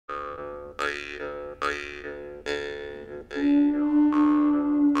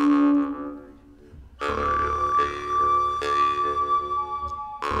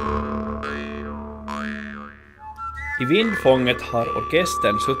I vindfånget har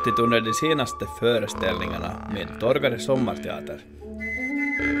orkestern suttit under de senaste föreställningarna med Torgare sommarteater.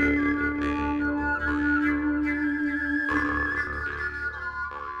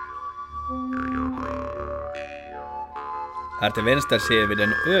 Här till vänster ser vi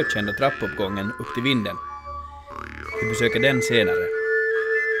den ökända trappuppgången upp till vinden. Vi besöker den senare.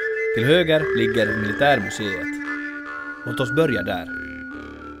 Till höger ligger Militärmuséet. Låt oss börja där.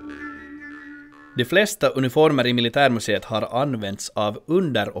 De flesta uniformer i Militärmuseet har använts av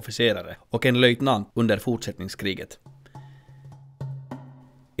underofficerare och en löjtnant under fortsättningskriget.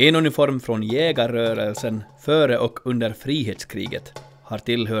 En uniform från jägarrörelsen före och under frihetskriget har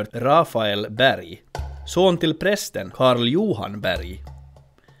tillhört Rafael Berger, son till prästen Karl Johan Berger.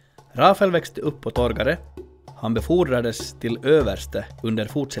 Rafael växte upp på Torgare. Han befordrades till överste under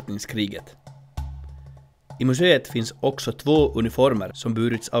fortsättningskriget. I museet finns också 2 uniformer som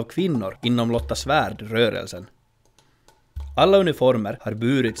burits av kvinnor inom Lotta Svärd-rörelsen. Alla uniformer har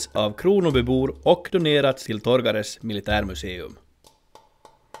burits av Kronobybor och donerats till Torgares militärmuseum.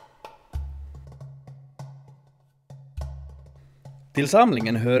 Till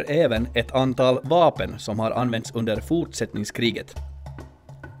samlingen hör även ett antal vapen som har använts under fortsättningskriget.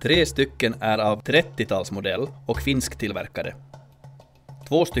 3 stycken är av 30-talsmodell och finsktillverkade.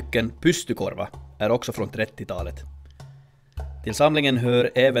 2 stycken pystykorva är också från 30-talet. Till samlingen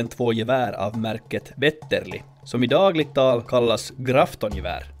hör även 2 gevär av märket Vetterli, som i dagligt tal kallas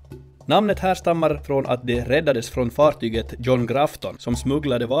Graftongevär. Namnet härstammar från att det räddades från fartyget John Grafton som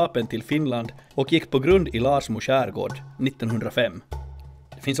smugglade vapen till Finland och gick på grund i Larsmo skärgård 1905.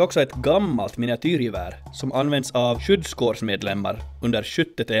 Det finns också ett gammalt miniatyrgevär som används av skyddskårsmedlemmar under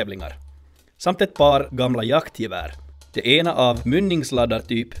skyttetävlingar. Samt ett par gamla jaktgevär. Det ena av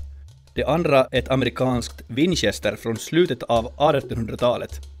mynningsladdartyp, det andra ett amerikanskt Winchester från slutet av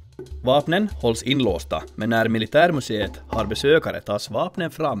 1800-talet. Vapnen hålls inlåsta, men när Militärmuseet har besökare tas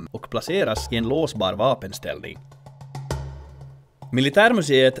vapnen fram och placeras i en låsbar vapenställning.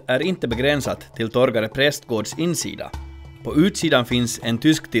 Militärmuseet är inte begränsat till Torgare prästgårds insida. På utsidan finns en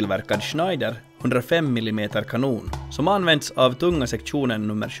tysktillverkad Schneider 105 mm kanon som används av tunga sektionen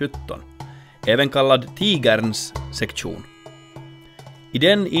nummer 17, även kallad Tigerns sektion. I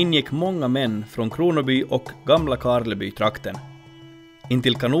den ingick många män från Kronoby och Gamla Karleby-trakten.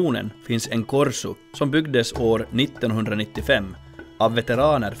 Intill kanonen finns en korso som byggdes år 1995 av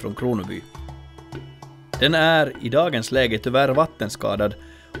veteraner från Kronoby. Den är i dagens läge tyvärr vattenskadad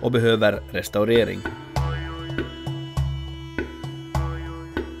och behöver restaurering.